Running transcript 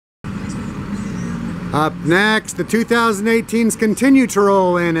Up next, the 2018s continue to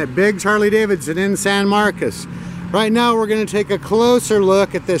roll in at Biggs Harley Davidson in San Marcos. Right now we're going to take a closer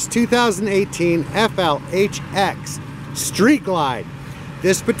look at this 2018 FLHX Street Glide.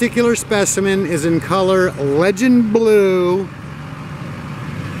 This particular specimen is in color Legend Blue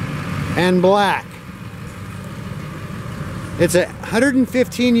and black. It's a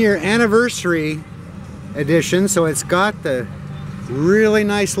 115-year anniversary edition, so it's got the really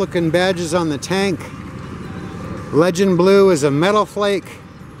nice looking badges on the tank. Legend Blue is a metal flake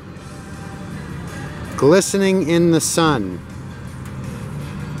glistening in the sun.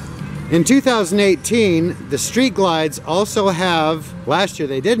 In 2018, the Street Glides also have, last year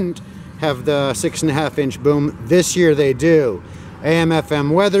they didn't have the 6.5-inch boom, this year they do.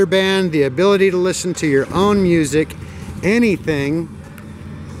 AM/FM weather band, the ability to listen to your own music, anything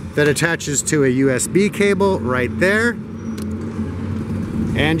that attaches to a USB cable right there.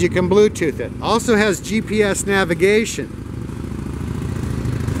 And you can Bluetooth it. Also has GPS navigation.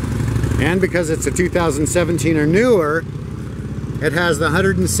 And because it's a 2017 or newer, it has the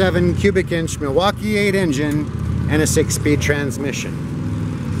 107 cubic inch Milwaukee 8 engine and a 6-speed transmission.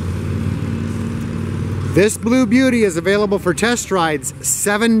 This Blue Beauty is available for test rides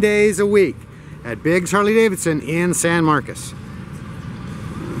 7 days a week at Biggs Harley Davidson in San Marcos.